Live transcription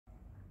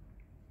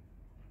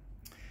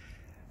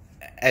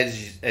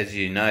As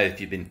you know, if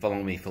you've been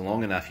following me for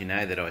long enough, you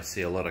know that I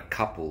see a lot of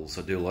couples.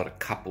 I do a lot of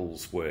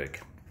couples work.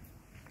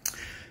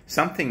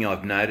 Something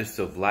I've noticed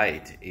of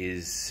late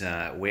is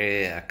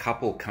where a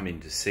couple come in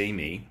to see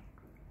me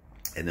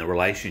and the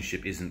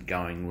relationship isn't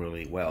going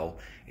really well,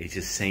 it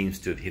just seems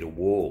to have hit a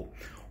wall.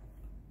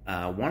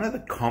 One of the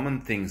common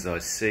things I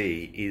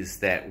see is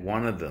that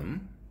one of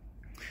them,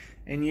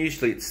 and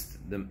usually it's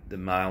the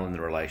male in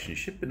the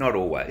relationship, but not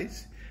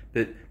always,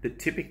 but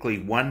typically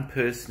one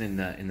person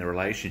in the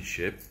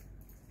relationship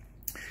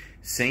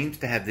seems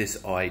to have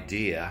this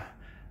idea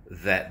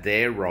that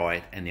they're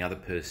right and the other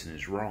person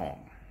is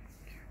wrong.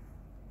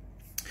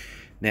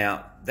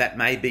 Now, that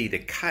may be the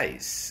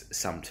case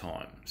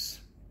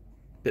sometimes,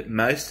 but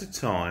most of the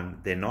time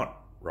they're not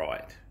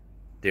right.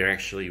 They're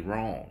actually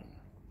wrong.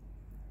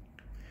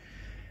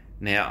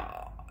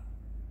 Now,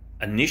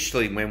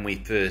 initially when we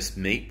first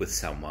meet with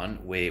someone,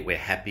 we're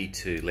happy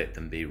to let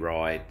them be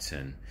right,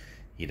 and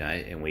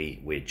and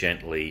we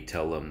gently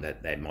tell them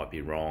that they might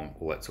be wrong,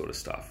 all that sort of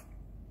stuff.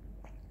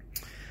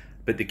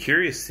 But the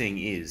curious thing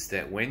is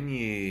that when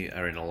you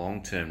are in a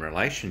long-term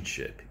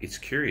relationship, it's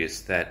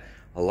curious that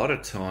a lot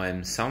of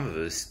times some of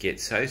us get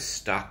so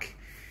stuck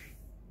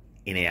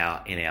in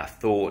our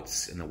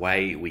thoughts and the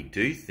way we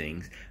do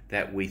things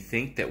that we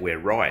think that we're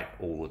right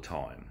all the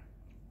time,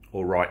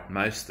 or right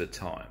most of the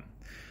time.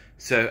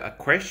 So a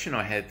question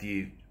I have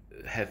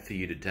for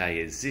you today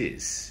is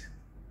this: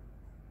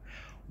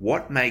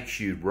 what makes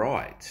you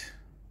right?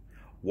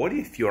 What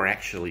if you're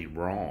actually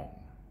wrong?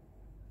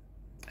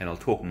 And I'll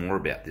talk more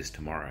about this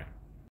tomorrow.